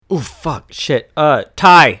Ooh, fuck, shit.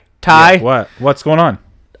 Ty. Yeah, what's going on?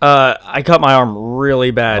 I cut my arm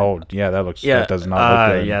really bad. Oh, yeah, that does not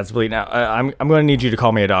look good. Yeah, it's bleeding out. I'm going to need you to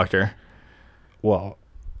call me a doctor. Well,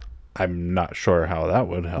 I'm not sure how that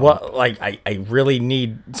would help. Well, like, I really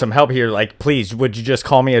need some help here. Like, please, would you just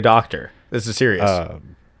call me a doctor? This is serious.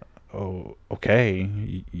 Oh,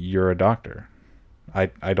 okay. You're a doctor.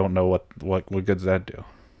 I don't know what good does that do.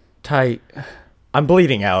 Ty, I'm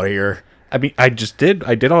bleeding out here. I mean, I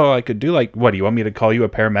did all I could do. Like, what, do you want me to call you a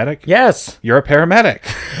paramedic? Yes. You're a paramedic.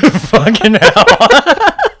 Fucking hell.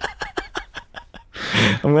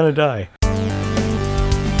 I'm going to die.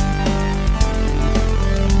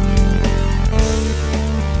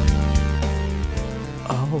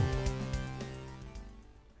 Oh.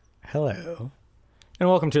 Hello. And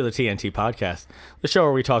welcome to the TNT Podcast, the show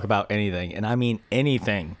where we talk about anything, and I mean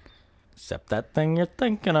anything, except that thing you're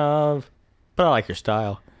thinking of. But I like your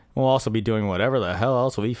style. We'll also be doing whatever the hell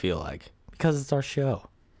else we feel like, because it's our show,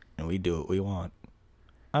 and we do what we want.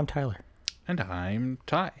 I'm Tyler. And I'm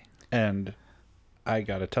Ty. And I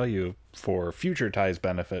gotta tell you, for future Ty's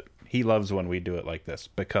benefit, he loves when we do it like this,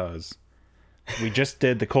 because we just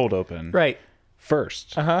did the cold open Right.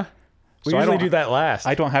 first. Uh-huh. We So I usually don't- do that last.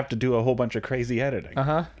 I don't have to do a whole bunch of crazy editing.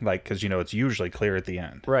 Uh-huh. Like, because, it's usually clear at the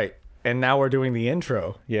end. Right. And now we're doing the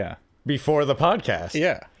intro Yeah. before the podcast.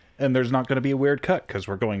 Yeah. And there's not going to be a weird cut, because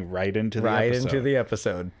we're going right into the Right episode. into the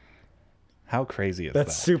episode. How crazy is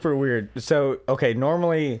That's that? super weird. So, okay,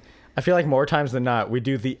 normally, I feel like more times than not, we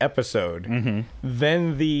do the episode,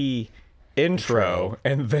 then the intro,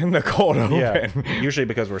 and then the cold open. Yeah. Usually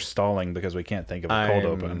because we're stalling because we can't think of a cold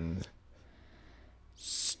open.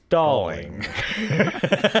 Stalling.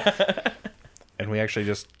 And we actually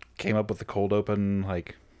just came up with the cold open,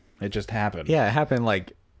 like, it just happened. Yeah, it happened,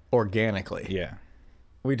 like, organically. Yeah.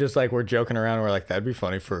 We just, like, we're joking around, and we're like, that'd be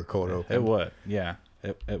funny for a cold open. It would. Yeah.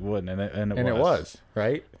 It would. And It was,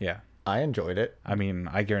 right? Yeah. I enjoyed it. I mean,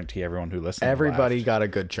 I guarantee everyone who listened Everybody laughed. got a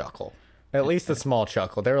good chuckle. At least a small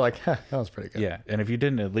chuckle. They were like, huh, that was pretty good. Yeah. And if you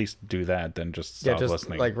didn't at least do that, then just stop just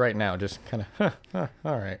listening. like right now, just kind of,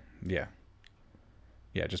 all right. Yeah.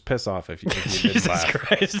 Yeah, just piss off if you didn't laugh.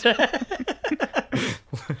 Christ.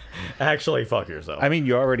 Actually, fuck yourself. I mean,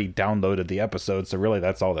 you already downloaded the episode, so really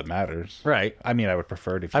that's all that matters. Right. I mean, I would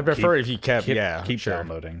prefer it if you I prefer if you kept, keep sure.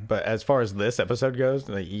 downloading. But as far as this episode goes,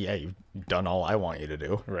 like, yeah, you've done all I want you to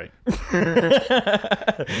do. Right.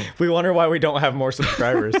 We wonder why we don't have more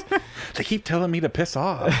subscribers. They keep telling me to piss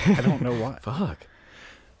off. I don't know why. Fuck.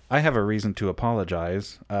 I have a reason to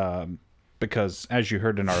apologize, because as you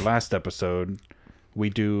heard in our last episode,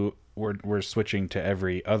 we're switching to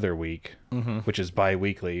every other week, which is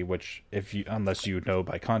bi-weekly, which unless you know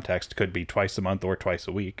by context, could be twice a month or twice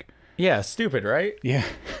a week. Yeah, stupid, right? Yeah.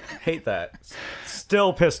 Hate that.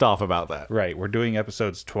 Still pissed off about that. Right. We're doing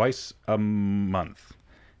episodes twice a month.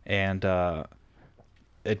 And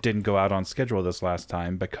it didn't go out on schedule this last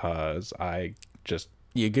time because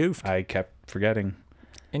You goofed. I kept forgetting.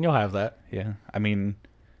 And you'll have that. Yeah. I mean,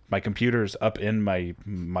 my computer's up in my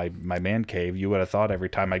man cave. You would have thought every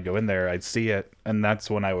time I'd go in there, I'd see it. And that's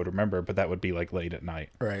when I would remember. But that would be like late at night.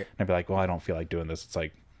 Right. And I'd be like, well, I don't feel like doing this. It's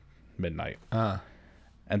like midnight.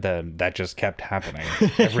 And then that just kept happening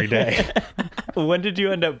every day. When did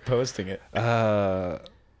you end up posting it?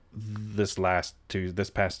 This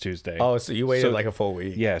past Tuesday. Oh, so you waited So- like a full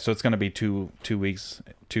week. Yeah, so it's gonna be two weeks,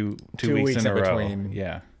 two Two weeks weeks in a in row. between.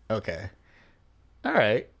 Yeah. Okay. All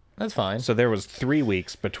right. That's fine. So there was 3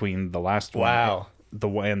 weeks between the last one. Wow.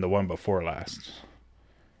 And the one before last.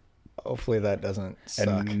 Hopefully that doesn't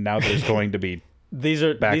suck. And now there's going to be These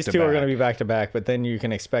back to two are back. going to be back to back, but then you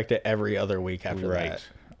can expect it every other week after right, that.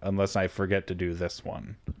 unless I forget to do this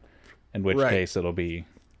one, in which Right. case it'll be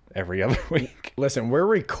every other week. Listen, we're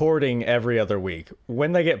recording every other week.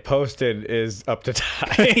 When they get posted is up to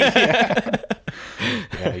time.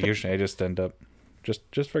 Yeah, usually I just end up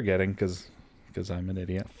just forgetting because I'm an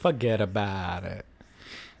idiot. Forget about it.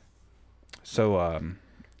 So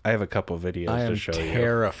I have a couple videos I am to show you.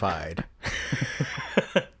 terrified.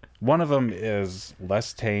 One of them is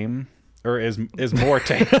less tame, or is more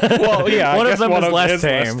tame. Well, yeah, One I of guess them one is of less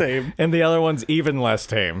them tame, and the other one's even less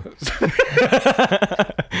tame.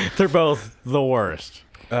 They're both the worst.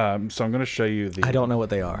 So I'm going to show you the. I don't know what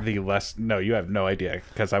they are. The less. No, you have no idea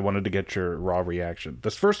because I wanted to get your raw reaction.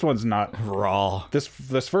 This first one's not Raw. This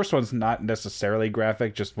first one's not necessarily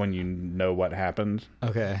graphic, just when you know what happened.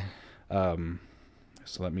 Okay.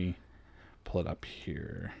 So let me pull it up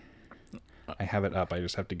here. I have it up. I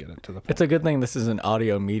just have to get it to the point. It's a good thing this is an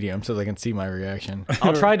audio medium so they can see my reaction.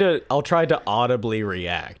 I'll try to audibly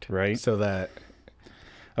react. Right. So that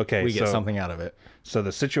Okay, we get something out of it. So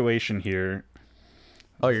the situation here,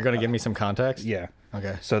 Oh, you're gonna give me some context? Yeah.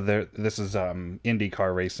 Okay. So this is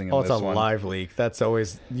IndyCar racing. In Oh, it's this a one. live leak. That's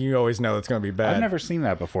always, you always know it's gonna be bad. I've never seen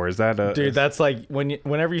that before. Is that a Dude, that's like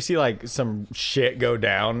whenever you see like some shit go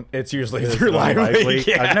down, it's usually is through it a live leak.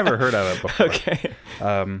 Yeah. I've never heard of it before. Okay.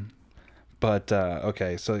 But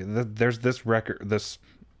okay, so there's this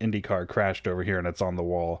IndyCar crashed over here, and it's on the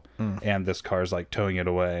wall, and this car's like towing it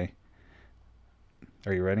away.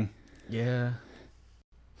 Are you ready? Yeah.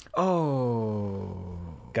 Oh.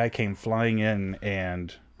 Guy came flying in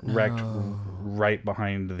and wrecked right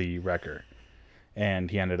behind the wrecker, and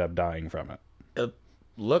he ended up dying from it. It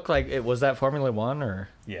looked like it was that Formula One or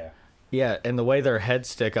Yeah, yeah, and the way their heads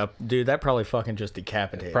stick up, dude, that probably fucking just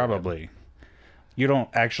decapitated. probably. You don't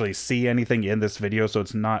actually see anything in this video, so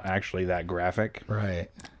it's not actually that graphic, Right.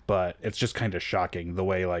 but it's just kind of shocking the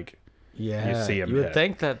way like Yeah. you see him You would hit.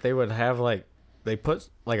 think that they would have like they put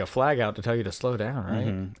like a flag out to tell you to slow down,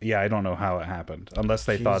 right? Yeah, I don't know how it happened, unless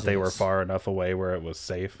they thought they were Jesus. far enough away where it was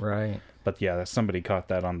safe. Right. But yeah, somebody caught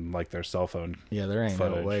that on like their cell phone. Yeah, there ain't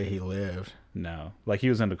Footage. no way he lived. No, like he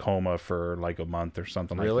was in a coma for like a month or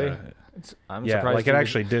something Really? like that. I'm Yeah, surprised like he it was-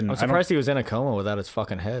 actually didn't. I'm surprised he was in a coma without his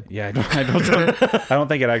fucking head. Yeah, I don't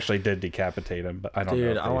think it actually did decapitate him, but I don't know.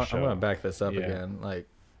 Dude, If I'm show. gonna back this up Yeah. again. Like,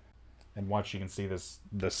 And watch, you can see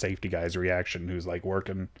the safety guy's reaction, who's like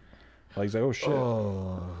working. Like he's like, oh shit.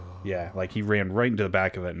 oh, Yeah, like he ran right into the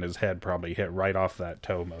back of it, and his head probably hit right off that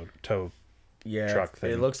tow. yeah. Truck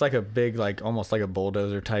thing. It looks like a big, like almost like a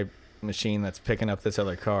bulldozer type machine that's picking up this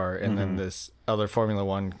other car, and then this other Formula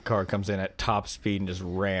One car comes in at top speed and just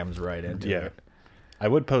rams right into Yeah, it. I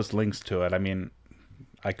would post links to it. I mean,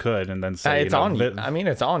 I could, and then say It's on. I mean,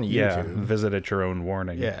 it's on Yeah, YouTube. visit at your own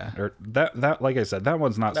warning. Yeah. Or that like I said, that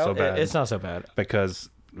one's not so bad. It's not so bad. because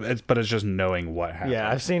it's just knowing what happened. Yeah,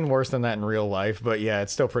 I've seen worse than that in real life, but yeah,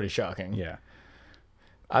 it's still pretty shocking. Yeah.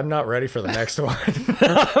 I'm not ready for the next one.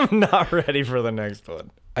 I'm not ready for the next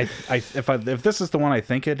one. If this is the one I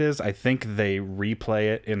think it is, I think they replay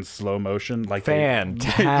it in slow motion. Like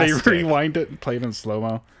Fantastic. they rewind it and play it in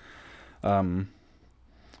slow mo.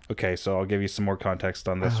 Okay, so I'll give you some more context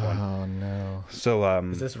on this one. Oh no. So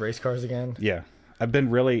Is this race cars again? yeah, I've been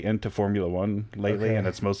really into Formula One lately, Okay. and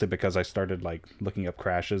it's mostly because I started like looking up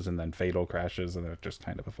crashes and then fatal crashes, and it just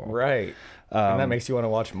kind of evolved. Right. And that makes you want to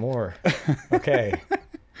watch more. Okay.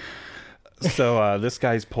 So this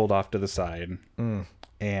guy's pulled off to the side,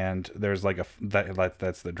 and there's like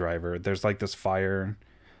that's the driver. There's like this fire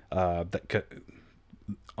on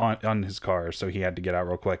his car, so he had to get out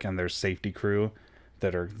real quick. And there's safety crew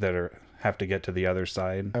that have to get to the other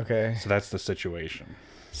side. Okay. So that's the situation.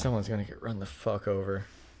 Someone's gonna get run the fuck over.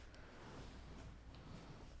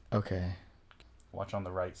 Okay. Watch on the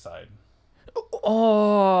right side.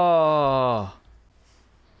 Oh.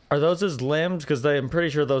 Are those his limbs? Because I'm pretty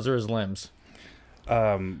sure those are his limbs.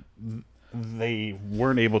 They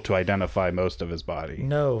weren't able to identify most of his body.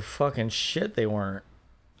 No fucking shit, they weren't.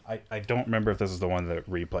 I don't remember if this is the one that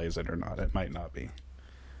replays it or not. It might not be.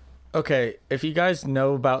 Okay, if you guys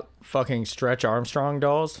know about fucking Stretch Armstrong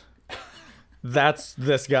dolls, that's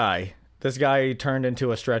this guy. This guy turned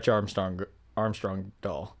into a Stretch Armstrong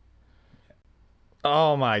doll.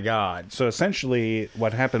 Oh my god. So essentially,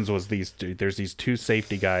 what happens was there's these two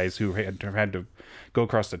safety guys who had to go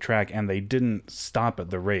across the track, and they didn't stop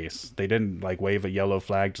at the race. They didn't like wave a yellow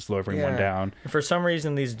flag to slow everyone down. For some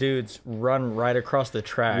reason, these dudes run right across the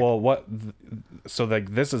track. Well, so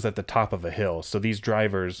like this is at the top of a hill. So these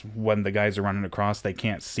drivers, when the guys are running across, they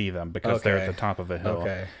can't see them because they're at Okay. the top of a hill.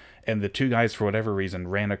 Okay. And the two guys, for whatever reason,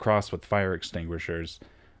 ran across with fire extinguishers.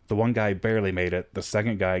 The one guy barely made it. The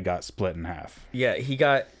second guy got split in half. Yeah, he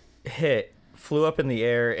got hit, flew up in the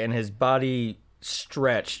air, and his body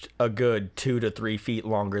stretched a good 2 to 3 feet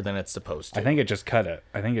longer than it's supposed to. I think it just cut it.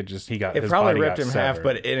 I think he got. It his probably body ripped got him in half, severed.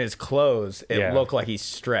 but in his clothes, it Yeah. looked like he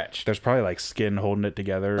stretched. There's probably like skin holding it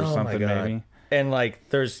together or something, maybe. And like,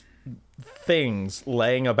 there's things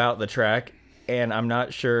laying about the track, and I'm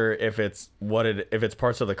not sure if it's if it's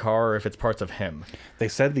parts of the car or if it's parts of him. They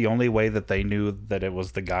said the only way that they knew that it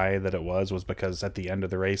was the guy that it was because at the end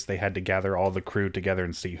of the race they had to gather all the crew together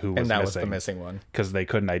and see who was And that missing. was the missing one. Because they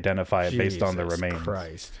couldn't identify it based on the Jesus remains.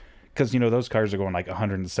 Christ. Because those cars are going like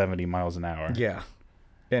 170 miles an hour. Yeah.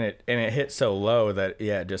 And it hit so low that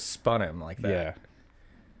it just spun him like that. Yeah.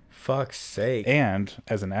 Fuck's sake. And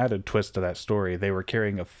as an added twist to that story, they were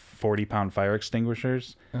carrying a 40-pound fire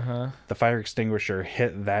extinguishers. The fire extinguisher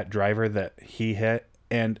hit that driver that he hit,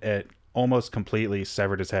 and it almost completely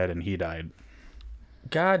severed his head, and he died.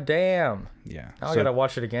 God damn. Yeah. I gotta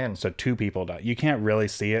watch it again. So 2 people died. You can't really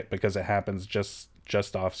see it because it happens just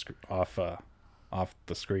off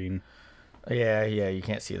the screen. Yeah, you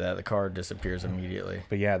can't see that. The car disappears immediately.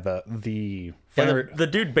 But yeah, the Yeah, fire, the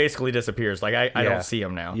dude basically disappears. Like, I Yeah. don't see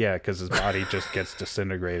him now. yeah, because his body just gets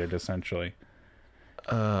disintegrated essentially.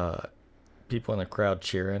 People in the crowd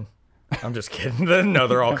cheering. I'm just kidding. No,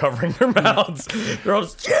 they're all covering their mouths. They're all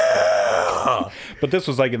just, yeah! But this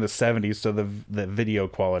was like in the 70s, so the video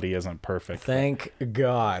quality isn't perfect. Thank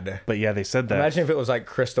God. But yeah, they said that Imagine if it was like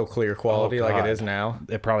crystal clear quality like it God. is now.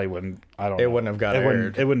 it probably wouldn't. I don't. It know. wouldn't have got It wouldn't.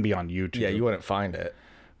 aired. It wouldn't be on YouTube. Yeah, you wouldn't find it.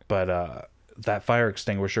 But that fire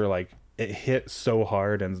extinguisher, like, it hit so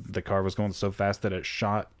hard, and the car was going so fast that it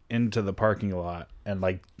shot into the parking lot and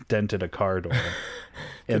like dented a car door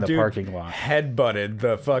in the Dude parking lot. headbutted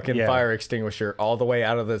the fucking Yeah. fire extinguisher all the way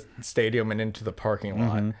out of the stadium and into the parking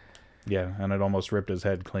lot. Yeah, and it almost ripped his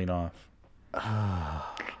head clean off.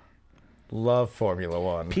 Love Formula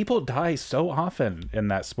One. People die so often in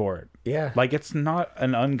that sport. Yeah. Like, it's not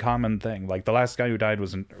an uncommon thing. Like, the last guy who died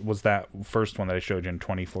was that first one that I showed you in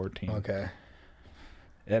 2014. Okay.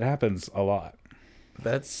 It happens a lot.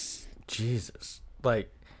 That's Jesus.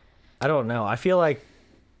 Like, I don't know. I feel like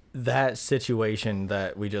that situation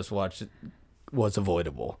that we just watched was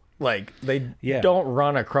avoidable. Like, they Yeah. don't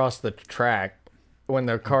run across the track when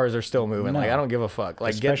the cars are still moving. Like, No. I don't give a fuck.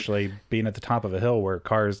 Like, Especially being at the top of a hill where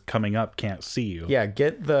cars coming up can't see you.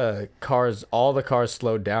 get all the cars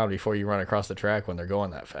slowed down before you run across the track when they're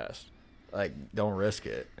going that fast. Like, don't risk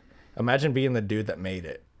it. Imagine being the dude that made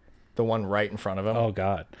it. The one right in front of him. Oh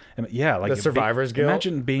God. And yeah, like The Survivor's Guild?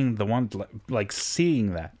 Imagine being the one like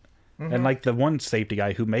seeing that, and like the one safety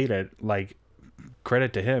guy who made it. Like,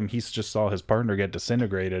 credit to him, he's just saw his partner get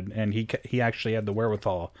disintegrated, and he actually had the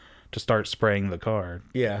wherewithal to start spraying the car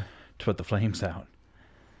Yeah. to put the flames out.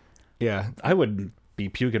 Yeah. I would be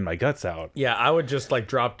puking my guts out. Yeah, I would just like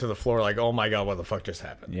drop to the floor like, oh my God, what the fuck just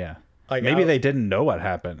happened? Yeah. Like, Maybe I- they didn't know what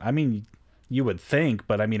happened. I mean, you would think,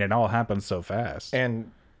 but I mean, it all happened so fast.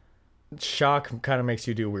 And shock kind of makes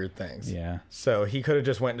you do weird things. Yeah. So he could have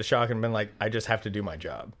just went into shock and been like, I just have to do my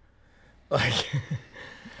job. Like,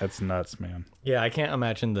 That's nuts, man. yeah, I can't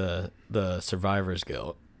imagine the survivor's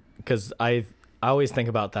guilt because I always think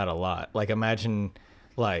about that a lot. Like, imagine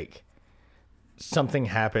like something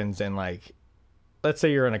happens and like, let's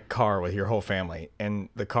say you're in a car with your whole family and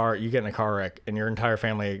you get in a car wreck and your entire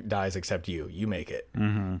family dies except you. You make it.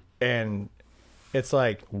 Mm-hmm. And it's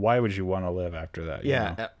like, Why would you want to live after that? you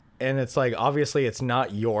yeah. know? And it's like, obviously it's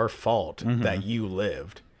not your fault that you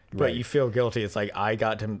lived, but Right. you feel guilty. It's like, I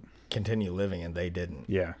got to continue living and they didn't.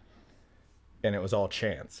 Yeah. And it was all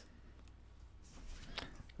chance.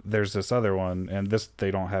 There's this other one, and this they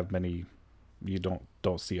don't have many. You don't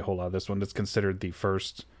see a whole lot of this one. It's considered the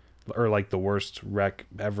first, or like the worst wreck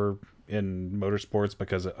ever in motorsports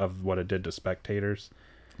because of what it did to spectators.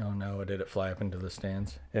 Oh no, did it fly up into the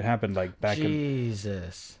stands? It happened like back in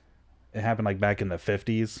Jesus. it happened like back in the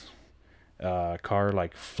 50s. Car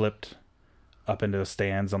like flipped up into the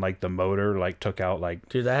stands, and like the motor like took out like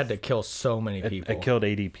Dude, that had to kill so many people. it killed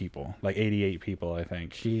 80 people, like 88 people, I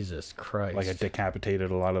think. Jesus Christ. Like, it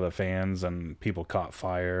decapitated a lot of the fans, and people caught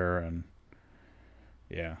fire, and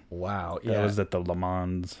yeah. Wow. That Yeah. was at the Le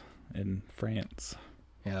Mans in France.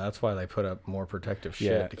 Yeah, that's why they put up more protective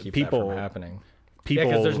shit Yeah, to keep people- that from happening. People, Yeah,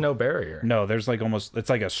 because there's no barrier. No, there's like it's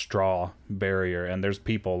like a straw barrier, and there's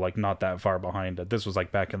people like not that far behind it. This was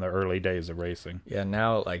like back in the early days of racing. Yeah,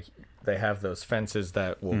 now like they have those fences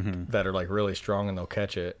that will that are like really strong and they'll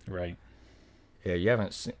catch it. Right. Yeah, you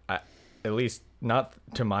haven't seen, at least not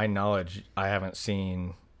to my knowledge, I haven't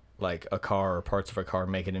seen like a car or parts of a car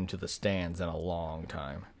make it into the stands in a long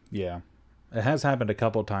time. Yeah. It has happened a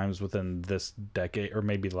couple times within this decade, or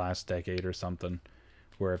maybe last decade or something,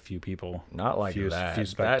 where a few people. Not like that.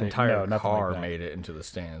 That no, entire nothing car like that. made it into the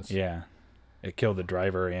stands. Yeah. It killed the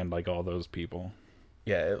driver and like all those people.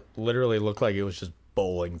 Yeah, it literally looked like it was just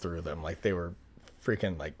bowling through them. Like they were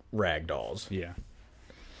freaking like rag dolls. Yeah.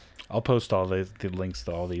 I'll post all the links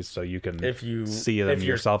to all these so you can If you see them if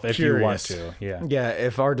you're yourself if you want curious. to. Yeah. Yeah,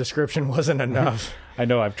 if our description wasn't enough. I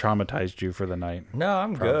know I've traumatized you for the night. No,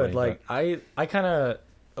 I'm Probably, good. Like I kind of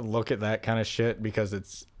look at that kind of shit because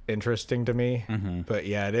it's interesting to me. Mm-hmm. But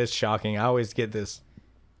yeah, it is shocking. I always get this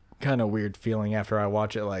kind of weird feeling after I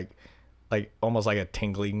watch it, like almost like a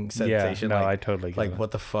tingling sensation. no, like, I totally get like it.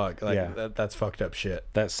 what the fuck? Like Yeah. that's fucked up shit.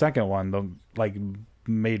 That second one,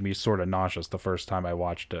 made me sort of nauseous the first time I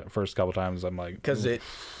watched it. First couple times, I'm like, Because it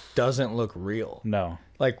doesn't look real. no.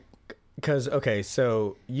 Like, because okay,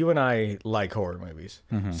 so you and I like horror movies,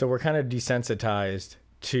 Mm-hmm. so we're kind of desensitized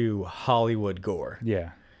to Hollywood gore.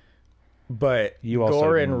 Yeah. But You also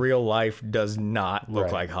gore in real life does not look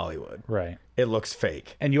Right. like Hollywood. Right. It looks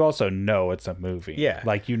fake. And you also know it's a movie. Yeah.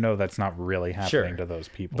 Like, you know that's not really happening Sure. to those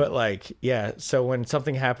people. But like, yeah, so when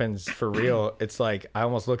something happens for real, it's like I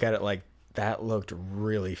almost look at it like that looked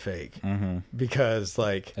really fake. Mm-hmm. Because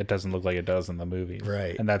like, it doesn't look like it does in the movies.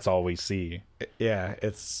 Right. And that's all we see. yeah,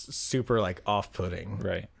 it's super like off-putting.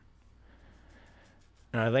 Right.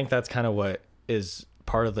 And I think that's kind of what is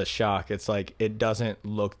part of the shock. It's like it doesn't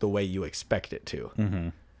look the way you expect it to. Mm-hmm.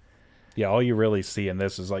 Yeah, all you really see in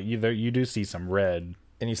this is like you do see some red.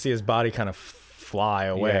 And you see his body kind of fly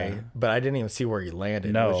away, Yeah. but I didn't even see where he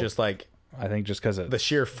landed. No. It was just like I think just because the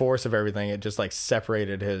sheer force of everything, it just like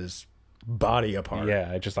separated his body apart.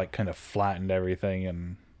 yeah, it just like kind of flattened everything,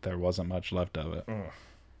 and there wasn't much left of it.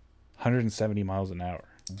 170 miles an hour.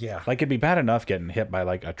 Yeah. Like, it'd be bad enough getting hit by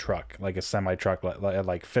like a truck, like a semi truck, at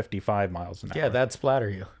like 55 miles an hour. Yeah, that'd splatter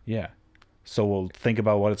you. Yeah. So we'll think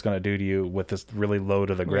about what it's going to do to you with this really low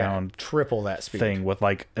to the ground Triple that speed. thing with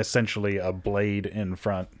like essentially a blade in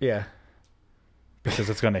front, Yeah. because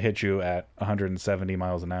it's going to hit you at 170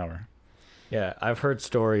 miles an hour. Yeah. I've heard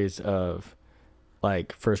stories of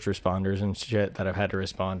like first responders and shit that have had to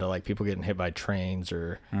respond to like people getting hit by trains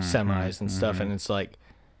or semis and stuff. And it's like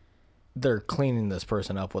they're cleaning this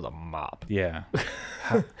person up with a mop. Yeah.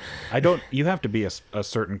 You have to be a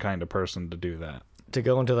certain kind of person to do that. To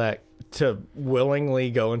go into that, to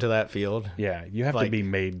willingly go into that field. Yeah. You have to Like- be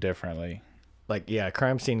made differently. Like, yeah,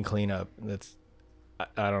 crime scene cleanup. That's,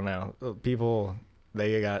 I don't know. People,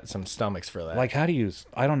 they got some stomachs for that. Like, I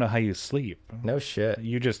don't know how you sleep. no shit.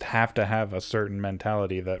 You just have to have a certain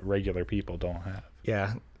mentality that regular people don't have.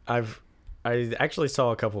 Yeah. I actually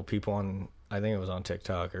saw a couple people on, I think it was on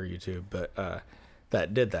TikTok or YouTube, but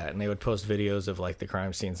that did that, and they would post videos of like the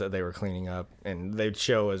crime scenes that they were cleaning up, and they'd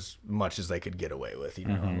show as much as they could get away with, you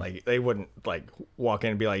know. Like they wouldn't like walk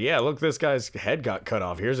in and be like, yeah, look, this guy's head got cut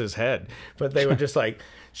off, here's his head, but they would just like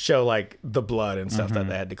show like the blood and stuff that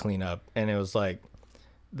they had to clean up. And it was like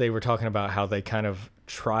they were talking about how they kind of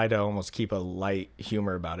try to almost keep a light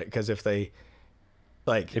humor about it, because if they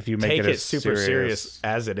like If you make take it it as super serious serious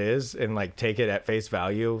as it is and like take it at face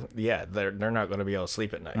value, yeah, they're not going to be able to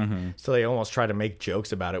sleep at night. Mm-hmm. So they almost try to make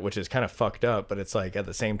jokes about it, which is kind of fucked up, but it's like at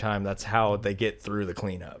the same time that's how they get through the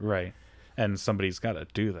cleanup. Right. And somebody's got to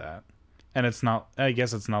do that. And it's not, I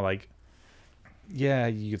guess it's not like, yeah,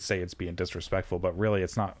 you could say it's being disrespectful, but really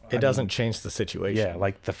it's not. It doesn't change the situation. Yeah,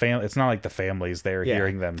 like it's not like the family's there Yeah.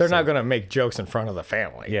 hearing them. They're say- not going to make jokes in front of the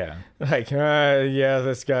family. Yeah. Like, yeah,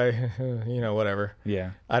 this guy, you know, whatever.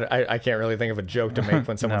 Yeah. I can't really think of a joke to make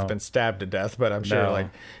when someone's No. been stabbed to death, but I'm sure No. like,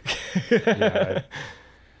 Yeah.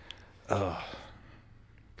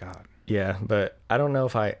 God. yeah, but I don't know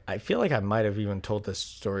if I feel like I might have even told this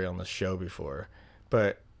story on the show before,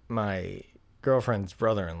 but my girlfriend's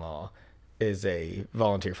brother-in-law is a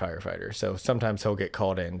volunteer firefighter. So sometimes he'll get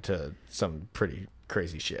called in to some pretty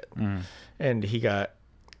crazy shit. And he got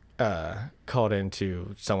called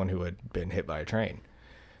into someone who had been hit by a train.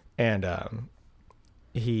 And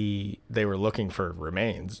they were looking for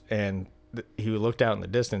remains, and he looked out in the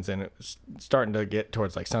distance, and it was starting to get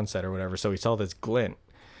towards like sunset or whatever. So he saw this glint.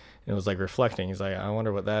 And it was like reflecting. He's like, I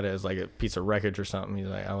wonder what that is, like a piece of wreckage or something. He's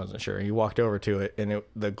like, I wasn't sure. He walked over to it, and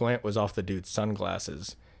the glint was off the dude's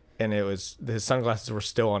sunglasses, and his sunglasses were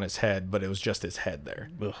still on his head, but it was just his head there.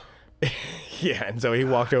 Yeah, and so he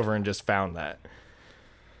walked over and just found that.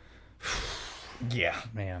 Yeah,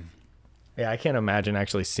 Man. yeah, I can't imagine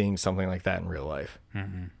actually seeing something like that in real life.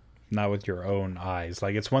 Not with your own eyes.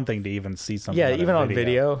 Like, it's one thing to even see something. Yeah, on a even on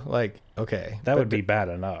video, like okay, That but would be bad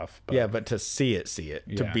enough. But yeah, but to see it, to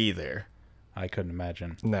Yeah. be there, I couldn't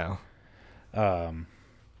imagine. no.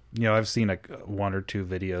 You know, I've seen one or two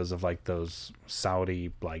videos of like those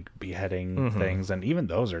Saudi like beheading things, and even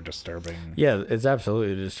those are disturbing. Yeah, it's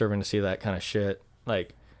absolutely disturbing to see that kind of shit.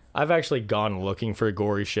 Like, I've actually gone looking for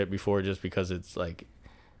gory shit before just because it's like,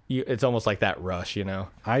 it's almost like that rush, you know?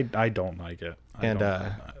 I don't like it.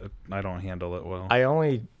 I don't handle it well. I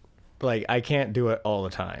only, like, I can't do it all the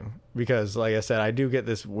time because, like I said, I do get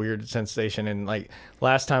this weird sensation. And, like,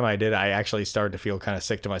 last time I did, I actually started to feel kind of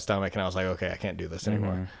sick to my stomach, and I was like, okay, I can't do this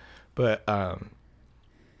anymore. But,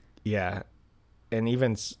 yeah. And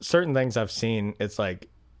even certain things I've seen, it's like,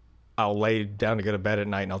 I'll lay down to go to bed at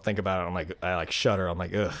night and I'll think about it. I like shudder. I'm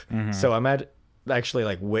like, ugh. So I'm actually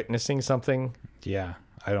like witnessing something Yeah,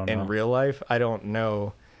 I don't know. in real life. I don't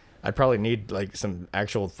know. I'd probably need like some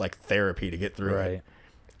actual like therapy to get through Right. it.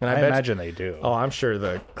 And I bet imagine they do. Oh, I'm sure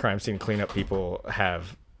the crime scene cleanup people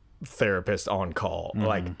have therapists on call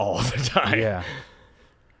like all the time. Yeah.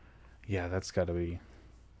 Yeah, that's got to be.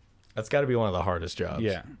 That's got to be one of the hardest jobs.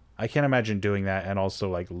 Yeah. I can't imagine doing that and also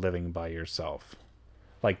like living by yourself,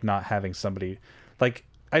 like not having somebody. Like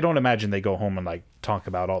I don't imagine they go home and like talk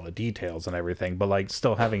about all the details and everything, but like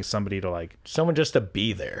still having somebody to like Someone just to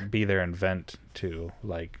be there. and vent to,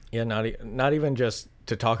 like. Yeah, not even just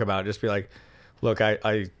to talk about it, just be like, look,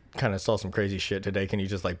 I kind of saw some crazy shit today. Can you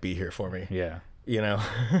just like be here for me? Yeah. You know?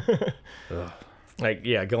 Ugh. Like,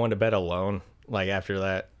 yeah, going to bed alone, like after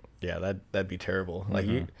that, yeah, that'd be terrible. Like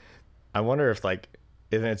I wonder if like,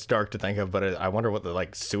 and it's dark to think of, but I wonder what the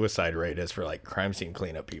like suicide rate is for like crime scene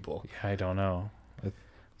cleanup people. Yeah, I don't know.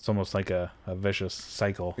 It's almost like a vicious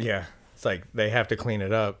cycle. Yeah. It's like they have to clean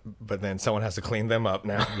it up, but then someone has to clean them up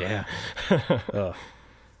now. Yeah. Ugh.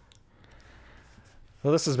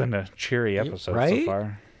 Well, this has been a cheery episode Right? so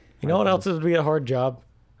far. You know what else would be a hard job?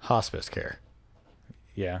 Hospice care.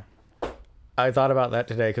 Yeah. I thought about that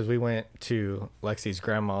today because we went to Lexi's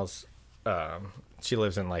grandma's. She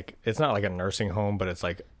lives in like, it's not like a nursing home, but it's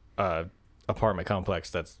like a apartment complex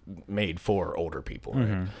that's made for older people.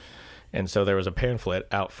 Right? And so there was a pamphlet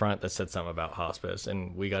out front that said something about hospice,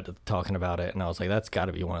 and we got to talking about it, and I was like, that's got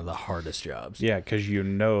to be one of the hardest jobs. Yeah, because you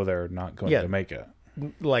know they're not going to make it.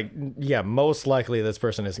 Like, yeah, most likely this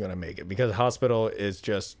person isn't going to make it because hospital is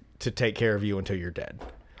just to take care of you until you're dead.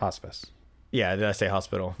 Hospice. Yeah, did I say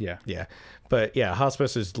hospital? Yeah. Yeah. But yeah,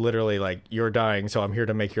 hospice is literally like you're dying, so I'm here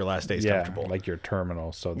to make your last days comfortable. Like you're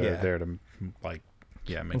terminal, so they're there to like,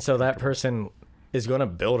 make and so that person is going to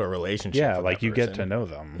build a relationship. Yeah, with like that you get person. to know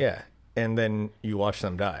them. Yeah. And then you watch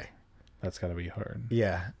them die. That's got to be hard.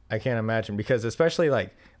 Yeah. I can't imagine because especially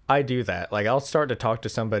like I do that. Like I'll start to talk to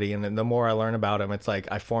somebody and then the more I learn about them, it's like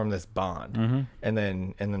I form this bond and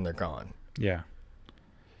then they're gone. Yeah.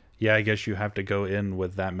 Yeah, I guess you have to go in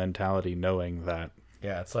with that mentality knowing that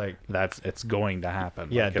Yeah, it's like it's going to happen.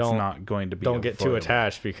 Yeah, like, it's not going to be don't get too avoidable.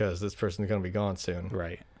 attached because this person's going to be gone soon.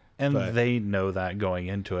 Right. And they know that going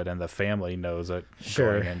into it and the family knows it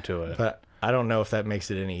going into it. But I don't know if that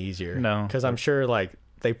makes it any easier. No. Cuz I'm sure like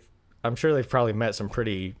they've probably met some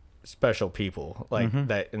pretty special people like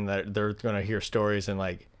that and that they're going to hear stories and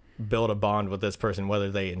like build a bond with this person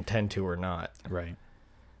whether they intend to or not. Right.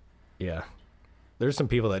 Yeah. There's some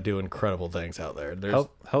people that do incredible things out there. There's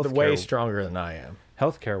Health they're way stronger than I am.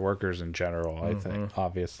 Healthcare workers in general, I think,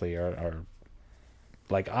 obviously are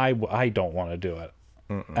like I don't want to do it,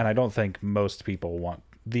 and I don't think most people want.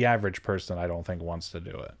 The average person, I don't think, wants to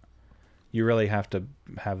do it. You really have to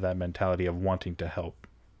have that mentality of wanting to help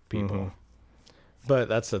people. But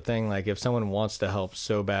that's the thing. Like, if someone wants to help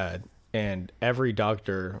so bad, and every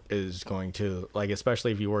doctor is going to like,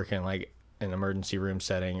 especially if you work in like an emergency room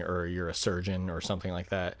setting or you're a surgeon or something like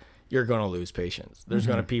that, you're going to lose patients. There's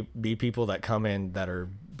going to be people that come in that are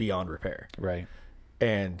beyond repair. Right.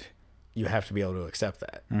 And you have to be able to accept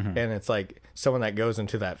that. And it's like someone that goes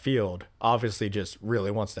into that field obviously just really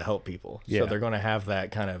wants to help people. Yeah. So they're going to have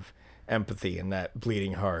that kind of empathy and that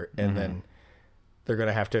bleeding heart. And then they're going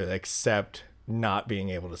to have to accept not being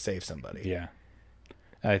able to save somebody. Yeah.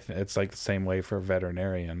 It's like the same way for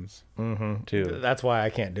veterinarians too. That's why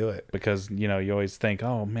I can't do it. Because you always think,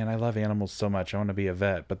 oh man, I love animals so much, I want to be a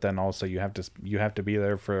vet. But then also you have to be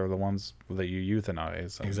there for the ones that you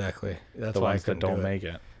euthanize. Exactly. That's the why ones I couldn't that don't do it. make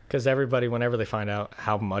it. Because everybody, whenever they find out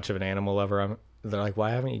how much of an animal lover I'm, they're like,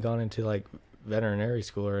 why haven't you gone into like veterinary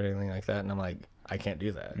school or anything like that? And I'm like, I can't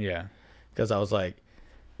do that. Yeah. Because I was like,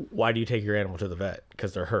 why do you take your animal to the vet?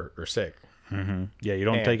 Because they're hurt or sick. Yeah, you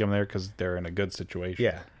don't take them there because they're in a good situation.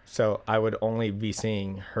 Yeah. So I would only be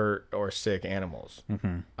seeing hurt or sick animals.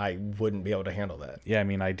 I wouldn't be able to handle that. Yeah, I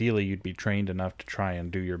mean, ideally you'd be trained enough to try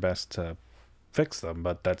and do your best to fix them,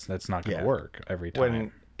 but that's not going to work every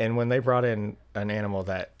time. When they brought in an animal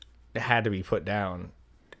that had to be put down,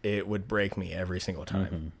 it would break me every single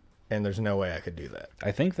time. And there's no way I could do that.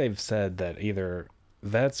 I think they've said that either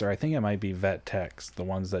vets or I think it might be vet techs, the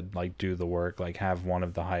ones that like do the work, like have one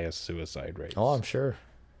of the highest suicide rates. Oh, I'm sure.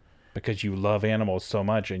 Because you love animals so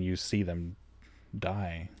much and you see them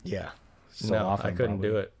die. Yeah. So no, often I couldn't probably.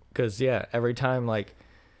 do it. Because, yeah, every time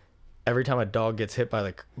a dog gets hit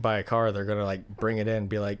by a car, they're going to like bring it in and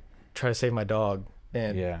be like, try to save my dog.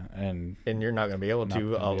 And Yeah, and you're not going to be able Not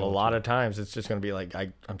to. gonna A be able lot to. of times it's just going to be like,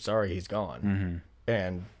 I'm sorry, he's gone.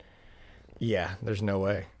 And yeah, there's no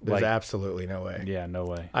way. There's Like- absolutely no way. yeah, no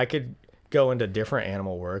way. I could go into different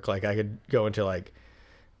animal work. Like I could go into like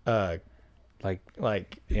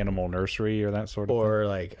Like animal nursery or that sort of thing. or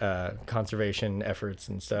like conservation efforts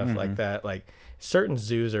and stuff like that. Like certain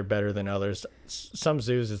zoos are better than others. Some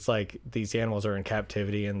zoos, it's like these animals are in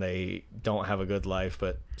captivity and they don't have a good life,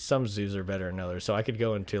 but some zoos are better than others. So I could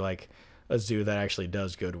go into like a zoo that actually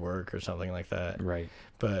does good work or something like that. Right.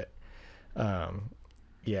 But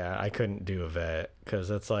Yeah, I couldn't do a vet because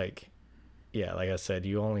that's like, yeah, like I said,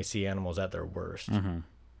 you only see animals at their worst.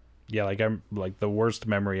 Yeah, like I'm like the worst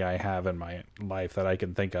memory I have in my life that I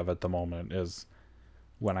can think of at the moment is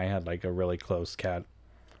when I had like a really close cat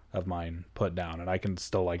of mine put down, and I can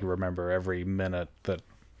still like remember every minute that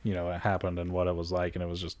it happened and what it was like, and it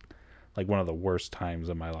was just like one of the worst times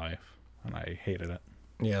in my life, and I hated it.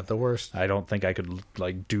 Yeah, the worst. I don't think I could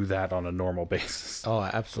like do that on a normal basis. Oh,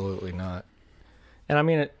 absolutely not. And I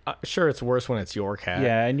mean, sure, it's worse when it's your cat.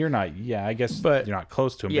 Yeah, and you're not. Yeah, I guess, But- you're not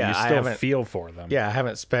close to them. yeah, but I you still haven't- feel for them. Yeah, I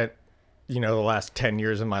haven't spent, the last 10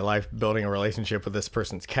 years of my life building a relationship with this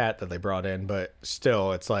person's cat that they brought in, but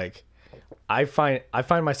still, it's like I find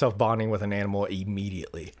myself bonding with an animal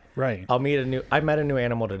immediately. Right. I met a new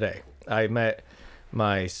animal today. I met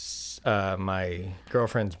my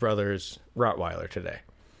girlfriend's brother's Rottweiler today.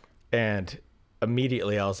 And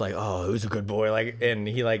immediately I was like, "Oh, who's a good boy?" And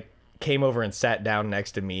he came over and sat down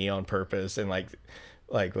next to me on purpose and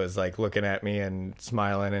was looking at me and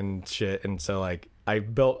smiling and shit. And so I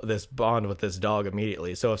built this bond with this dog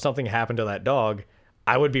immediately. So if something happened to that dog,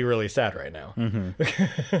 I would be really sad right now.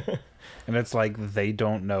 And it's like they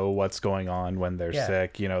don't know what's going on when they're Yeah.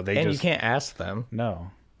 sick. They And just you can't ask them.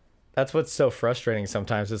 no. That's what's so frustrating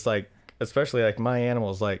sometimes. It's especially my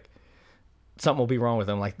animals, something will be wrong with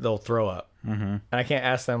them. They'll throw up. And I can't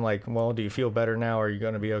ask them well, do you feel better now? Are you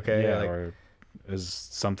going to be okay? Yeah, or is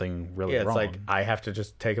something really yeah, it's wrong? I have to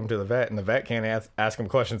just take them to the vet, and the vet can't ask them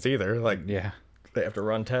questions either. Yeah. They have to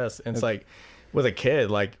run tests. And it's with a kid,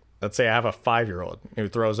 let's say I have a 5-year-old who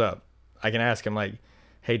throws up. I can ask him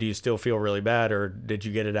hey, do you still feel really bad, or did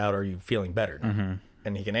you get it out? Or are you feeling better now?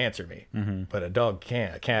 And he can answer me. But a dog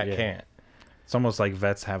can't. A cat can't. It's almost like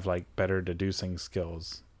vets have better deducing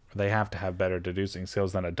skills. They have to have better deducing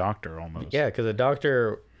skills than a doctor almost. Yeah, because a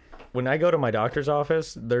doctor, when I go to my doctor's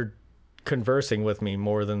office, they're conversing with me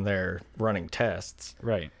more than they're running tests.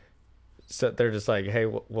 Right. So they're just hey,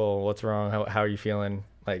 well, what's wrong? How are you feeling?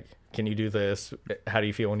 Can you do this? How do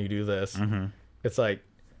you feel when you do this? It's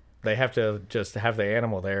they have to just have the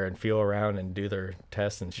animal there and feel around and do their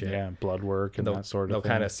tests and shit. Yeah, blood work and that sort of They'll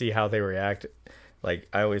thing. kind of see how they react. I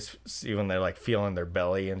always see when they're feeling their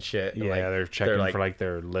belly and shit. And, Yeah, they're checking for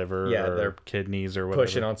their liver or they're kidneys or whatever.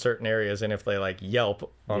 pushing on certain areas, and if they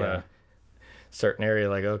yelp on a certain area,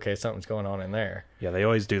 okay, something's going on in there. Yeah, they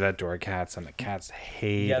always do that to our cats, and the cats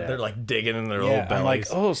hate it. They're digging in their little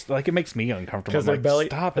bellies. I'm it makes me uncomfortable. Because their belly,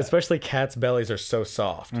 stop it. especially cats' bellies are so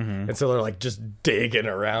soft, and so they're just digging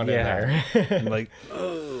around in there.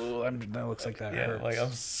 I'm that looks like that hurts.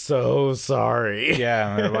 I'm so sorry.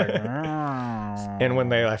 Yeah, and they're like, And when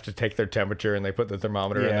they have to take their temperature and they put the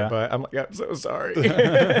thermometer in their butt, I'm I'm so sorry.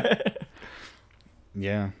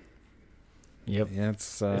 yeah, Yep. yeah,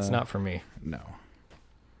 it's It's not for me. no.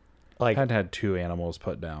 Like, I've had 2 animals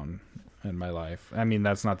put down in my life. I mean,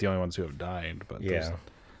 that's not the only ones who have died, but those yeah. are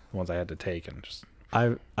the ones I had to take and just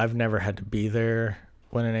I've never had to be there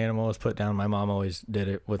when an animal was put down. My mom always did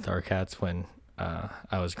it with our cats when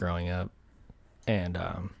I was growing up, and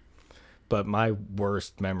but my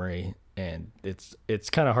worst memory, and it's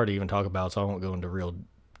kind of hard to even talk about, so I won't go into real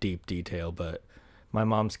deep detail. But my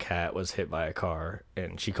mom's cat was hit by a car,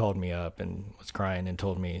 and she called me up and was crying and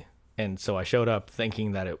told me, and so I showed up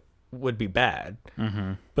thinking that it would be bad,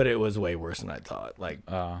 but it was way worse than I thought.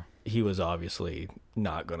 He was obviously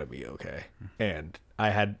not going to be okay. And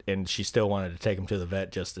she still wanted to take him to the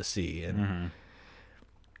vet just to see. And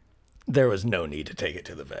there was no need to take it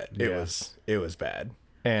to the vet. It was bad.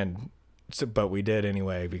 And so, but we did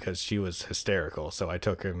anyway, because she was hysterical. So I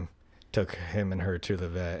took him and her to the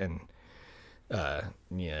vet, and,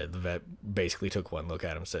 the vet basically took one look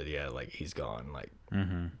at him, said, yeah, he's gone.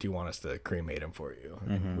 Do you want us to cremate him for you?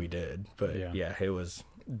 And we did. But yeah, it was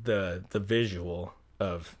the visual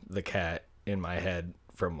of the cat in my head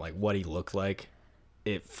from what he looked like.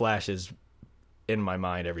 It flashes in my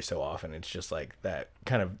mind every so often. It's just that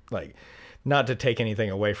kind of not to take anything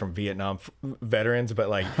away from Vietnam veterans, but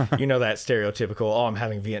that stereotypical, I'm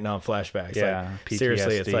having Vietnam flashbacks. Yeah,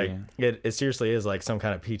 Seriously, it's PTSD. it seriously is some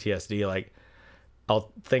kind of PTSD.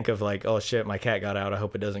 I'll think of oh shit, my cat got out, I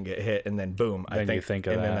hope it doesn't get hit, and then boom, Then you think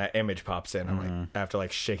of and then that. that image pops in. I'm I have to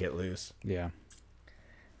shake it loose. yeah.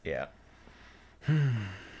 Yeah.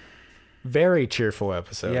 Very cheerful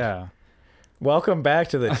episode. Yeah. Welcome back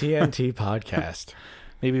to the TNT podcast.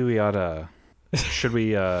 Maybe we ought to. Should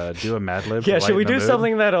we do a Mad Lib? Yeah, to should we lighten do the mood?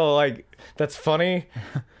 something that'll that's funny?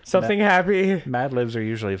 Something happy? Mad Libs are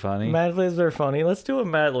usually funny. Mad Libs are funny. Let's do a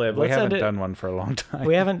Mad Lib. we Let's haven't end it. done one for a long time.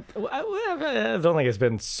 We haven't. I don't think it's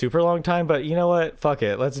been super long time, but you know what? Fuck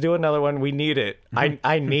it. Let's do another one. We need it.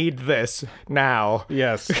 I need this now.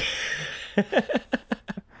 Yes.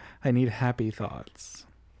 I need happy thoughts.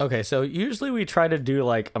 Okay, so usually we try to do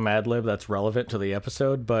like a Mad Lib that's relevant to the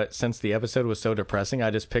episode, but since the episode was so depressing, I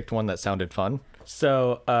just picked one that sounded fun.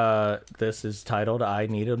 So this is titled I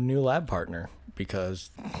Need a New Lab Partner because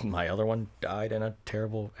my other one died in a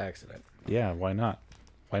terrible accident. Yeah, why not?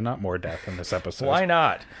 Why not more death in this episode? Why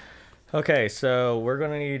not? Okay, so we're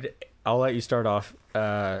going to need, I'll let you start off.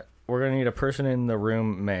 We're going to need a person in the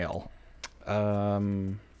room, male.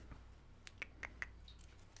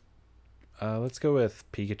 Let's go with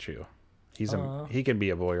Pikachu. He can be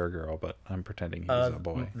a boy or girl, but I'm pretending he's a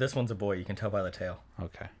boy. This one's a boy. You can tell by the tail.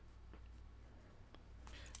 Okay.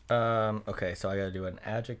 Okay, so I got to do an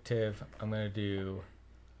adjective. I'm going to do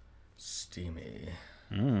steamy.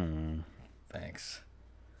 Thanks.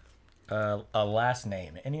 A last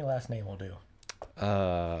name. Any last name will do.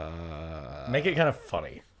 Make it kind of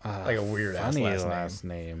funny. Like a weird ass last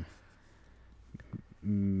name.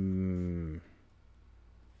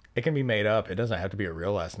 It can be made up. It doesn't have to be a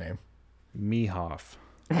real last name. Mehoff.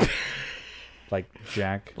 Like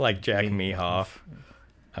Jack. Like Jack Mehoff.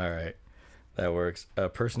 All right. That works. A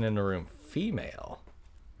person in the room. Female.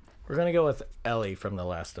 We're going to go with Ellie from The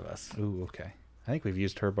Last of Us. Ooh, okay. I think we've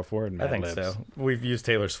used her before in Mad I think Libs. so. We've used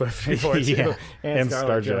Taylor Swift before, too. Yeah. And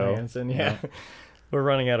Scarlett ScarJo. Johansson. Yeah. We're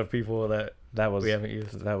running out of people that we haven't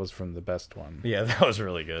used. That was from the best one. Yeah, that was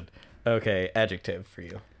really good. Okay, adjective for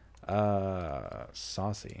you.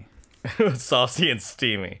 Saucy. Saucy and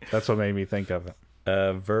steamy. That's what made me think of it.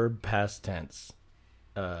 Verb past tense.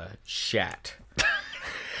 Shat.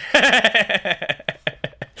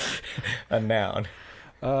 A noun.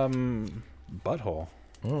 Butthole.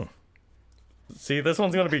 See, this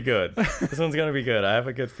one's gonna be good. This one's gonna be good. I have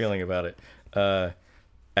a good feeling about it.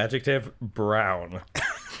 Adjective, brown.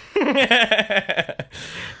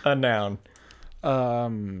 A noun.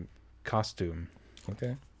 Costume.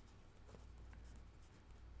 Okay.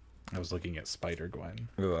 I was looking at Spider-Gwen.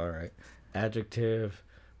 Ooh, all right. Adjective.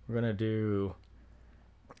 We're gonna do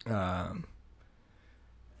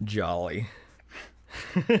jolly.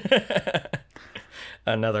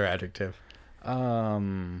 Another adjective.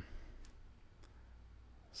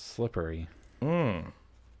 Slippery. A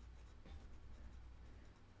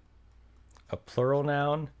plural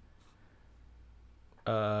noun.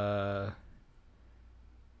 We're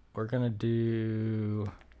gonna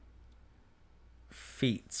do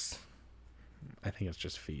feats. I think it's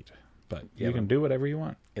just feet. But Yeah, you can do whatever you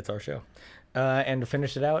want. It's our show. And to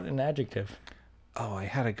finish it out, an adjective. Oh, I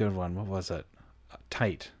had a good one. What was it?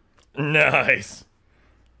 Tight. Nice.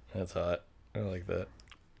 That's hot. I like that.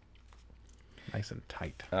 Nice and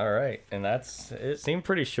tight. All right, and it seemed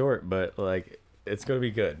pretty short, but like it's gonna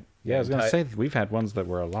be good. Yeah, I was going to say, we've had ones that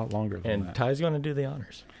were a lot longer than And that. Ty's gonna do the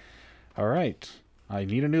honors. All right. I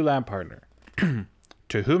need a new lab partner. To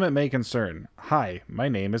whom it may concern. Hi, my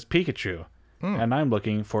name is Pikachu. And I'm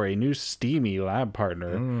looking for a new steamy lab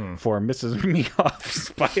partner for Mrs.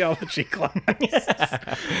 Meoff's biology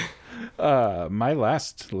class. My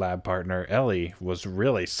last lab partner, Ellie, was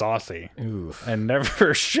really saucy. Oof. And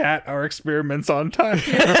never shat our experiments on time.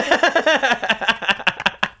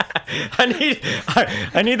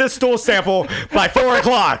 I need this stool sample by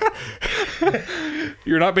 4:00.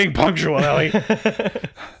 You're not being punctual, Ellie.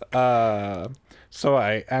 So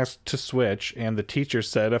I asked to switch, and the teacher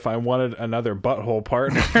said if I wanted another butthole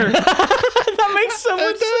partner, That makes so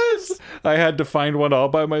much sense. I had to find one all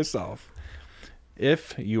by myself.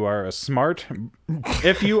 If you are smart,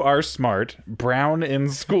 brown in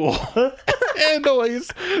school, and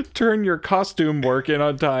always turn your costume work in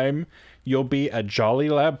on time, you'll be a jolly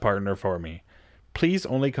lab partner for me. Please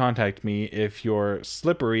only contact me if you're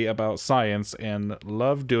slippery about science and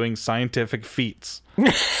love doing scientific feats.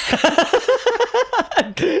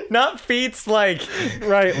 Not feats like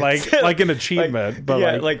Right, like an achievement, but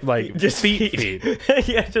yeah, like just feet.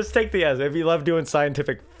 Yeah, just take the S. If you love doing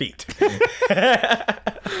scientific feet.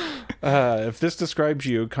 If this describes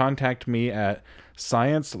you, contact me at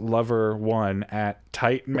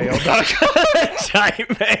sciencelover1@tightmail.com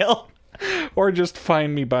Tight mail. or just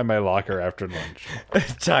find me by my locker after lunch.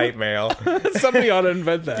 Tight mail. Somebody ought to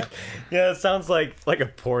invent that, Yeah, it sounds like a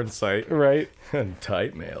porn site. right?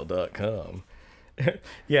 Tightmail.com.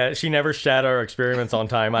 Yeah, she never shat our experiments on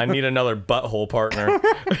time. I need another butthole partner.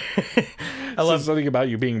 I love something about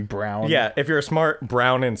you being brown. Yeah, if you're smart,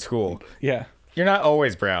 brown in school. Yeah. You're not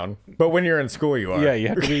always brown, but when you're in school, you are. Yeah, you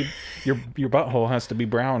have to be your butthole has to be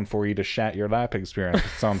brown for you to shat your lab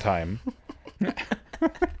experiments on time.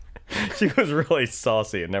 She was really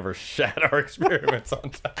saucy and never shat our experiments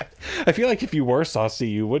on time. I feel like if you were saucy,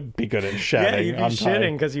 you would be good at Yeah, shatting you'd be on shitting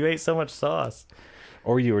time. because you ate so much sauce.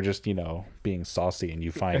 Or you were just, being saucy and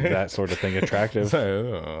you find that sort of thing attractive.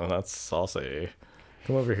 Oh, that's saucy.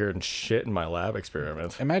 Come over here and shit in my lab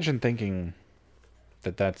experiment. Imagine thinking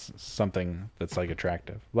that that's something that's like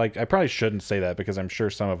attractive. Like, I probably shouldn't say that because I'm sure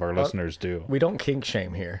some of our listeners do. We don't kink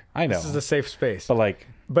shame here. I know. This is a safe space. But like,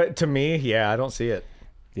 But to me, yeah, I don't see it.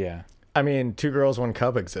 yeah. I mean, 2 girls, 1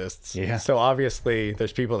 cup exists. Yeah. So obviously,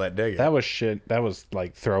 there's people that dig it. That was shit. That was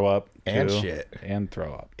like throw up. And too. shit. And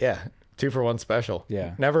throw up. Yeah. 2 for 1 special.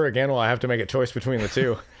 Yeah. Never again will I have to make a choice between the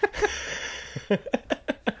 2.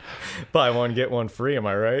 Buy 1, get 1 free. Am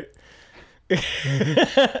I right?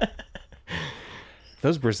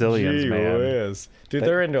 Those Brazilians, Gee man. whiz. Dude,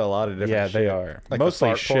 they're into a lot of different Yeah, shit. they are. Like the Mostly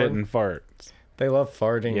fart shit porn. and farts. They love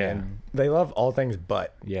farting Yeah. and they love all things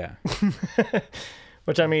butt. Yeah.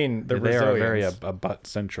 Which, I mean, they're They are very Brazilians. a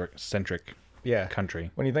butt-centric Yeah. country.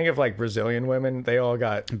 When you think of like Brazilian women, they all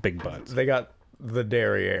got Big butts. they got the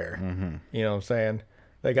derriere. Mm-hmm. You know what I'm saying?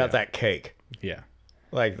 They got that cake. Yeah.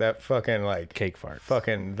 Like that fucking like Cake farts.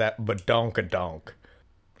 fucking that badonkadonk.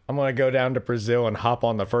 I'm gonna go down to Brazil and hop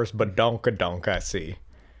on the first badonkadonk I see.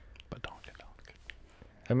 Badonkadonk.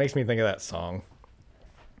 That makes me think of that song.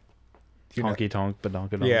 You know- Honky tonk,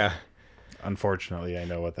 badonkadonk. Yeah. Unfortunately, I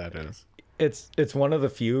know what that is. It's one of the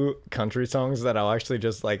few country songs that I'll actually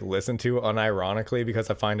just like listen to unironically because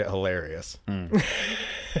I find it hilarious.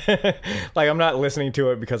 Like I'm not listening to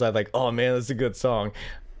it because I like, oh man, this is a good song.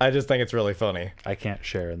 I just think it's really funny. I can't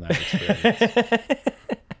share in that experience.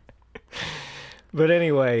 But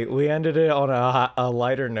anyway, we ended it on a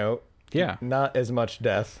lighter note. Yeah. Not as much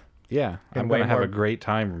death Yeah. I'm way going to have more- a great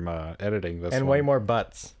time editing this and one. way more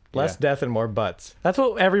butts. Less Yeah. death and more butts. That's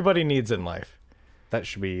what everybody needs in life. That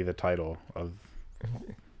should be the title of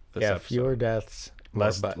this Yeah, episode. fewer deaths, more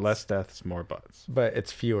less butts. less deaths, more butts. But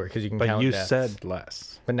it's fewer because you can But count you deaths. said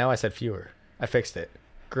less. But now I said fewer. I fixed it.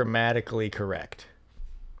 Grammatically correct.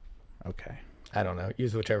 Okay. I don't know.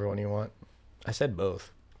 Use whichever one you want. I said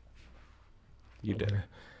both. You did.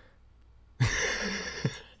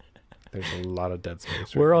 There's a lot of dead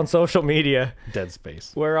space. We're on social media. dead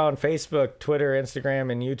space. We're on Facebook, Twitter,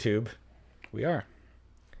 Instagram, and YouTube. We are.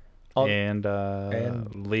 On,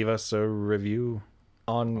 And leave us a review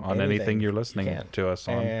on anything you're listening can. to us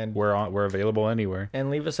on. And- We're available anywhere. And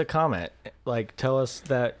leave us a comment. Like, tell us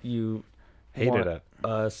that you Hated want it.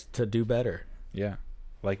 us to do better. Yeah.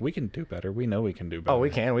 Like, we can do better. We know we can do better. Oh, we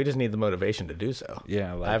can. We just need the motivation to do so.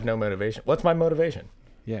 Yeah. Like, I have no motivation. What's my motivation?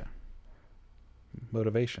 yeah.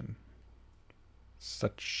 Motivation.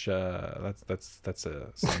 Such that's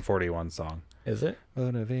a Sum 41 song. Is it?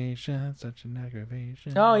 Motivation, such an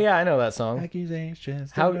aggravation. Oh yeah, I know that song.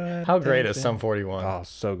 Accusations. How great is Sum 41? Oh,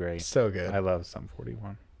 so great. So good. I love Sum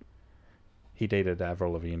 41. He dated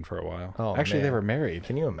Avril Lavigne for a while. Oh, Actually, they man. were married.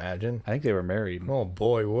 Can you imagine? I think they were married. Oh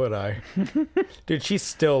boy, would I. Dude, she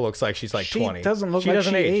still looks like she's like She 20. doesn't look she like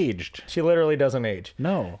doesn't she age. aged. She literally doesn't age.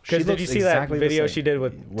 No. Because did you see that video she did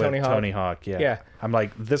with Tony Hawk? Tony Hawk, yeah. Yeah. I'm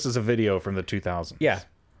like, this is a video from the 2000s. Yeah.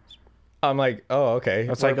 I'm like, oh, okay.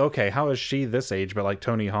 It's like, okay, how is she this age? But like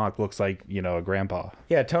Tony Hawk looks like, a grandpa.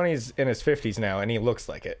 Yeah, Tony's in his 50s now, and he looks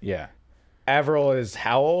like it. Yeah. Avril is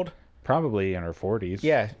how old? Probably in her 40s.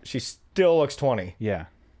 Yeah, she still looks 20. Yeah.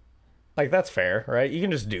 Like, that's fair, right? You can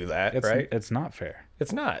just do that, right? It's not fair.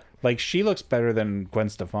 It's not. Like, she looks better than Gwen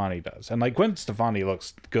Stefani does. And like Gwen Stefani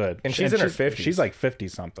looks good. And she's in her 50s. She's like 50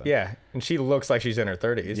 something. Yeah, and she looks like she's in her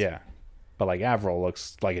 30s. Yeah. But like Avril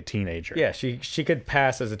looks like a teenager. Yeah, she could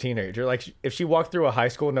pass as a teenager. Like, if she walked through a high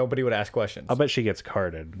school, nobody would ask questions. I'll bet she gets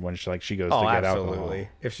carded when she goes Oh, to get absolutely. alcohol.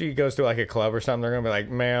 If she goes to like a club or something, they're gonna be like,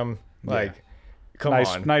 "Ma'am, like, come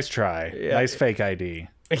on." Nice try. Nice fake ID.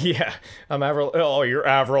 Yeah, I'm Avril. Oh, you're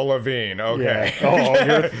Avril Lavigne. Okay.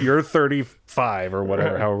 Yeah. Oh, you're 35 or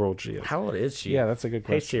whatever, however old she is. How old is she? Yeah, that's a good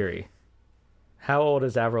Hey question. Siri, how old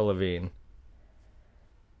is Avril Lavigne?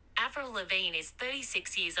 Avril Lavigne is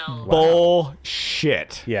 36 years old.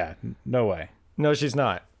 Bullshit. Yeah, no way. No, she's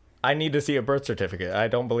not. I need to see a birth certificate. I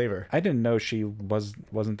don't believe her. I didn't know she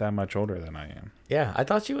wasn't that much older than I am. Yeah, I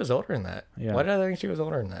thought she was older than that. Yeah. Why did I think she was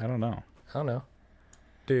older than that? I don't know. I don't know.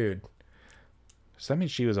 Dude, So that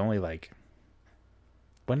means she was only like.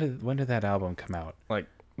 When did that album come out? like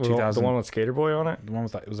the 2000 one with Skater Boy on it? The one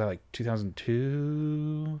was that like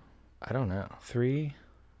 2002, I don't know. 3?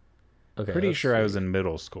 Okay, Pretty let's sure I see. was in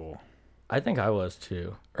middle school, I think I was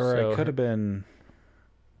too. or So, I could have been.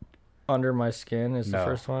 Under My Skin is No, the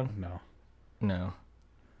first one. No, No.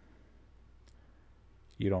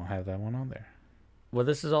 you don't have that one on there. Well,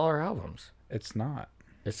 this is all her albums. It's not,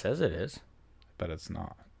 It says it is. but it's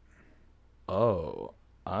not. Oh,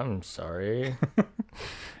 I'm sorry.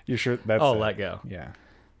 You sure that's Oh, it? Let Go. Yeah.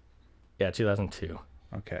 Yeah, 2002.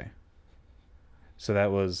 Okay. So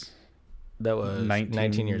that was That was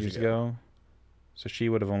 19 years ago. So she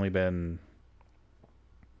would have only been.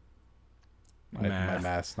 My Math.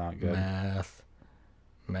 math's not good.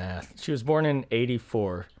 Math. She was born in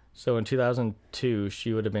 84. So in 2002,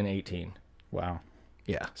 she would have been 18. Wow.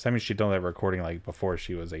 Yeah. So that means she done that recording like before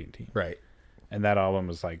she was 18. Right. And that album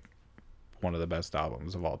was like one of the best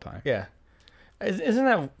albums of all time. Yeah. Isn't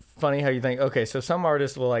that funny how you think, okay, so some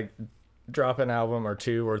artists will like drop an album or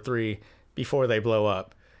two or three before they blow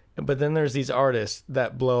up. But then there's these artists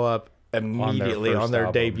that blow up immediately on their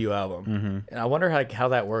album. debut album. And I wonder how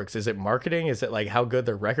that works. Is it marketing? Is it like how good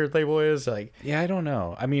their record label is? Like, Yeah, I don't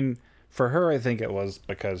know. I mean, for her, I think it was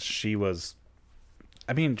because she was.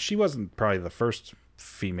 I mean, she wasn't probably the first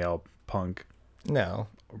female punk no.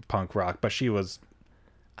 rock, but she was.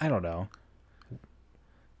 I don't know.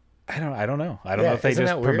 I don't know. I don't know Yeah, if they isn't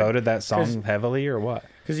just that weird? promoted that song heavily or what.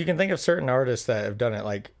 Because you can think of certain artists that have done it.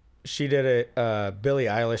 Like she did it. Billie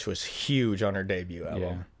Eilish was huge on her debut album.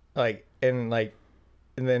 Yeah.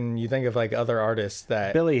 And then you think of like other artists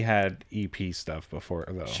that Billie had EP stuff before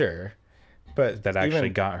though. sure, but That actually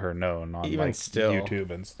even, got her known on even like still-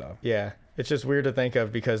 YouTube and stuff. yeah, it's just weird to think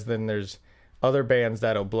of because then there's other bands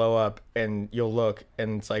that'll blow up and you'll look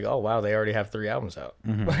and it's like, oh wow, they already have 3 albums out.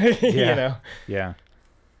 Yeah. You know? Yeah.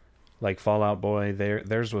 Like Fall Out Boy,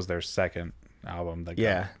 theirs was their second album. That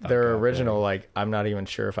Yeah, got their big. original like I'm not even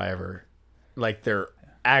sure if I ever like their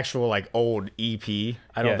actual like old EP.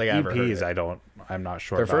 I don't think I ever heard EPs. it. I'm not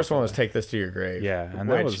sure. Their about first one that. was "Take This to Your Grave." Yeah, and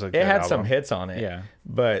that which was a it good had some album. hits on it. Yeah.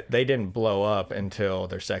 but they didn't blow up until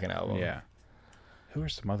their second album. Yeah. Who are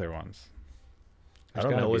some other ones? I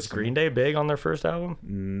don't know. Was Green Day big on their first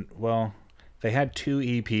album? Well, they had 2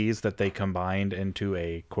 EPs that they combined into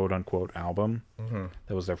a quote unquote album. Mm-hmm.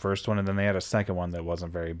 That was their first one, and then they had a second one that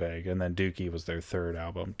wasn't very big, and then Dookie was their third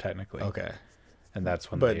album technically. Okay, And that's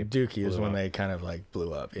when but they Dookie is blew when up. they kind of like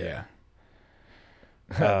blew up. Yeah,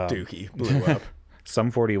 Yeah. Dookie blew up.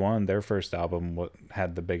 Sum 41, their first album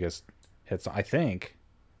had the biggest hits. I think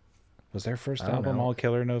was their first don't album know. All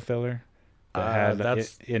Killer No Filler. That had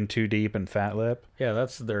that's- In Too Deep and Fat Lip. Yeah,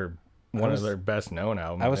 that's one was- of their best known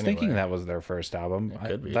albums. I was thinking anyway. that was their first album.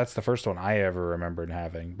 could be. That's the first one I ever remembered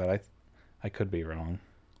having, but I could be wrong.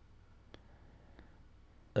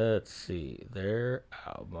 Let's see their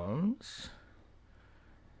albums.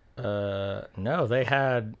 No, they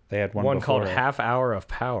had one called before it. "Half Hour of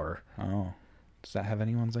Power." Oh, does that have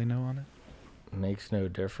any ones I know on it? Makes no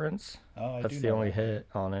difference. Oh, I That's do the know only that. hit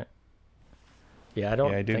on it. Yeah, I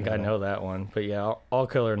don't Yeah, I do think know I that. know that one, but yeah, All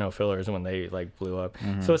Killer No Filler is when they like blew up.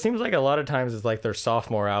 Mm-hmm. So it seems like a lot of times it's like their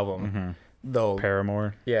sophomore album, though.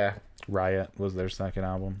 Paramore, Yeah, Riot was their second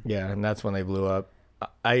album. yeah, and that's when they blew up.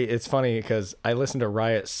 It's funny because I listened to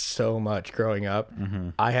Riot so much growing up.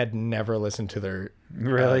 I had never listened to their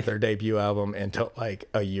Really? their debut album until like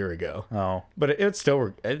a year ago. Oh, But it's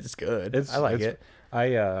good. I like it.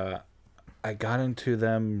 I got into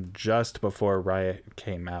them just before Riot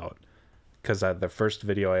came out, because the first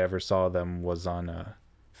video I ever saw them was on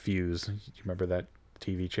Fuse. You remember that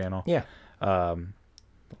TV channel? Yeah. A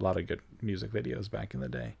lot of good music videos back in the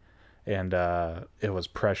day, and it was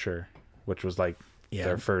Pressure, which was like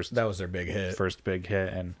their first That was their big hit. big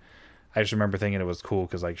hit, and I just remember thinking it was cool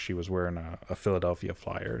because like she was wearing a Philadelphia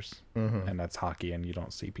Flyers, and that's hockey, and you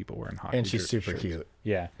don't see people wearing hockey. And she's super shirts. cute.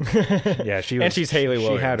 Yeah, yeah. She was, And she's Hayley She had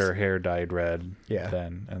Williams. her hair dyed red. Yeah.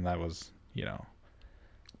 Then, and that was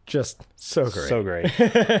Just so great. so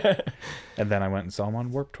great. And then I went and saw them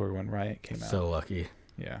on Warped Tour when Riot came out. So lucky.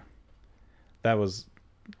 Yeah, that was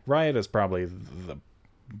Riot is probably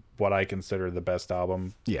what I consider the best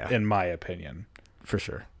album. Yeah. in my opinion. For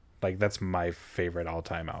sure. Like that's my favorite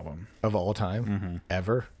all-time album. Of all time?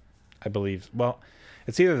 Ever? I believe. Well,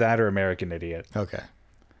 it's either that or American Idiot. Okay.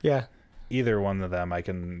 Yeah. Either one of them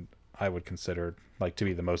I would consider like to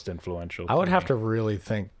be the most influential. I would me. have to really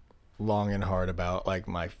think long and hard about like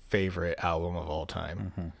my favorite album of all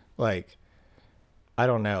time. Like, I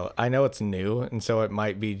don't know. I know it's new, and so it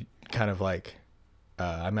might be kind of like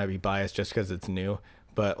I might be biased just because it's new,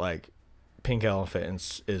 but like Pink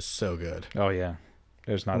Elephant is so good. Oh yeah,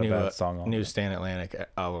 there's not a bad song on new it. Stan Atlantic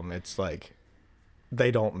album. It's like they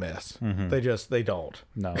don't miss. They don't.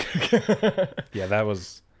 No. Yeah, that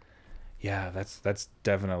was. Yeah, that's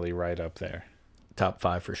definitely right up there. Top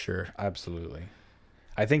 5 for sure. Absolutely.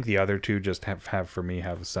 I think the other two just have for me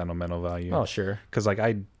have a sentimental value. Oh sure. Because like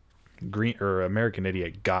American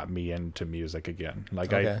Idiot got me into music again.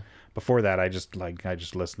 Like Okay. before that I just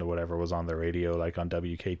listened to whatever was on the radio, like on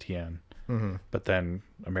WKTN. But then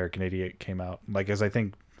American Idiot came out, like, as I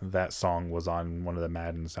think that song was on one of the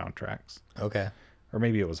Madden soundtracks, Okay. or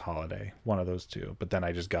maybe it was Holiday, one of those two. But then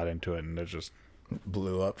I just got into it, and it just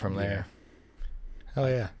blew up from there. Hell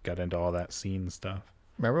yeah. Got into all that scene stuff.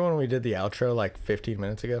 Remember when we did the outro like 15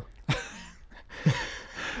 minutes ago?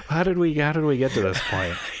 How did we get to this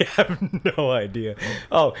point? I have no idea.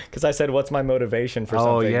 Oh, because I said, what's my motivation for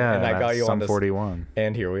something? Oh yeah, and I got you on this. 41.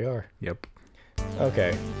 And here we are. Yep.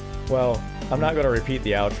 Okay. Well, I'm not going to repeat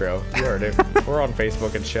the outro. You heard it. We're on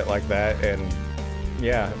Facebook and shit like that. And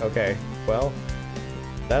yeah, okay. Well,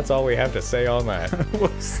 that's all we have to say on that. We'll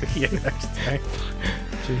see you next time.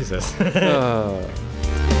 Jesus.